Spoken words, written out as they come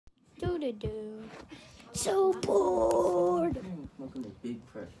to do. So bored.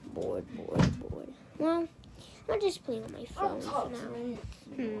 Bored. Well, I'll just play on my phone for now.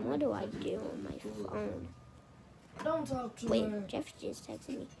 What do I do on my phone? Don't talk to Wait, her. Jeff just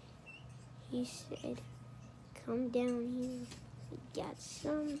texted me. He said, come down here. We got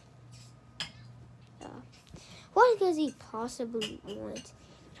some. What does he possibly want?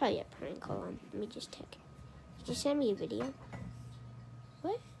 Probably a prank call. Let me just check. He just sent me a video.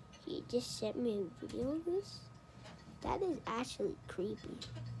 What? He just sent me a video of this? That is actually creepy.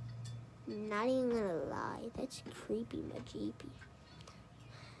 Not even gonna lie. That's creepy, Majeepy.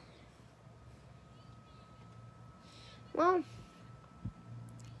 Well,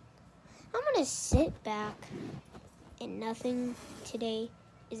 I'm gonna sit back and nothing today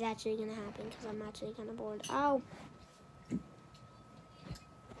is actually gonna happen because I'm actually kind of bored. Oh.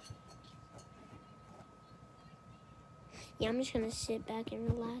 Yeah, I'm just gonna sit back and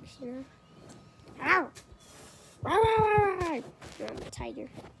relax, you know? Ow! I'm a tiger.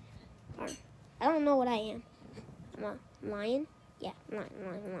 I don't know what I am. I'm a lion? Yeah,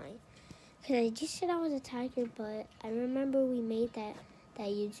 lion. Because I just said I was a tiger, but I remember we made that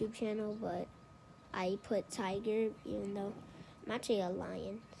YouTube channel, but I put tiger, even though I'm actually a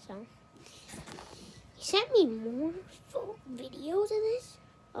lion, so. He sent me more full videos of this.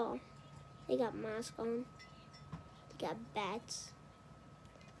 Oh, they got masks on. They got bats.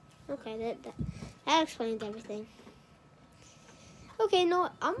 Okay, that explains everything. Okay, no,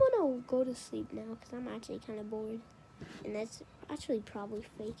 I'm gonna go to sleep now because I'm actually kind of bored. And that's actually probably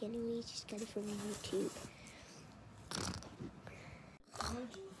fake anyway. Just got it from YouTube.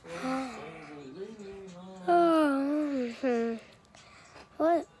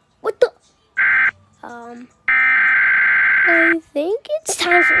 What the? I think it's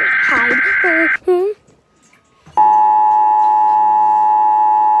time for me to hide.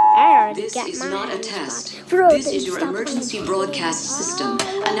 This is not a test. This is your emergency broadcast system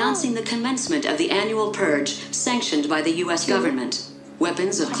announcing the commencement of the annual purge sanctioned by the U.S. government.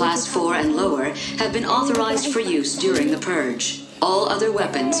 Weapons of Class 4 and lower have been authorized for use during the purge. All other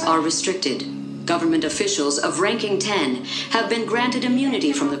weapons are restricted. Government officials of ranking 10 have been granted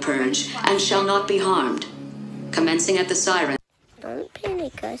immunity from the purge and shall not be harmed. Commencing at the siren. Don't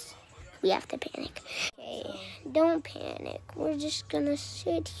panic us. We have to panic. Okay, don't panic. We're just gonna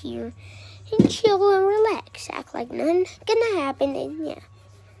sit here and chill and relax. Act like nothing's gonna happen, and yeah.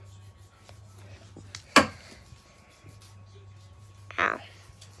 Ow.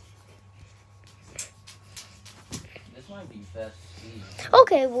 This might be fast speed.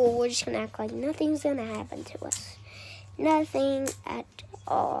 Okay, well, we're just gonna act like nothing's gonna happen to us. Nothing at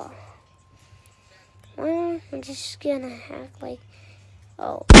all. Well, we're just gonna act like,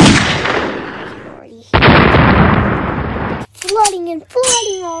 oh, I'm already here. Flooding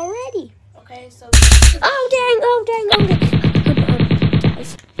already. Okay, so. Oh dang.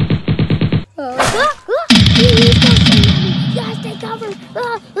 Guys. Guys, take cover.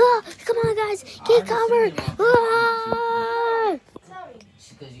 Come on, guys, get cover.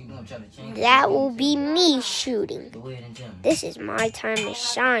 That will be me shooting. This is my time to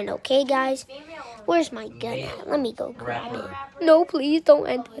shine, okay, guys? Where's my gun at? Let me go grab it. No, please don't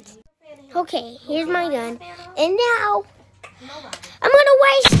end this. Okay, here's my gun. And now, I'm gonna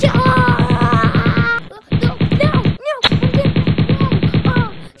waste it.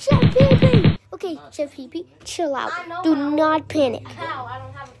 No. Chef Pee-Pee. Okay, Chef Pee-Pee, chill out. Do not panic. I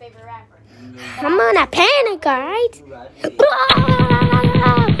don't have a favorite rapper. I'm gonna panic, alright?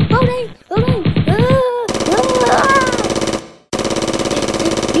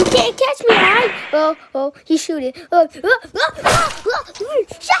 You can't catch me, alright? Oh, he's shooting. Chef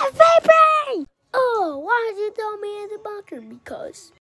Pee-Pee! Oh, why did you throw me in the bunker? Because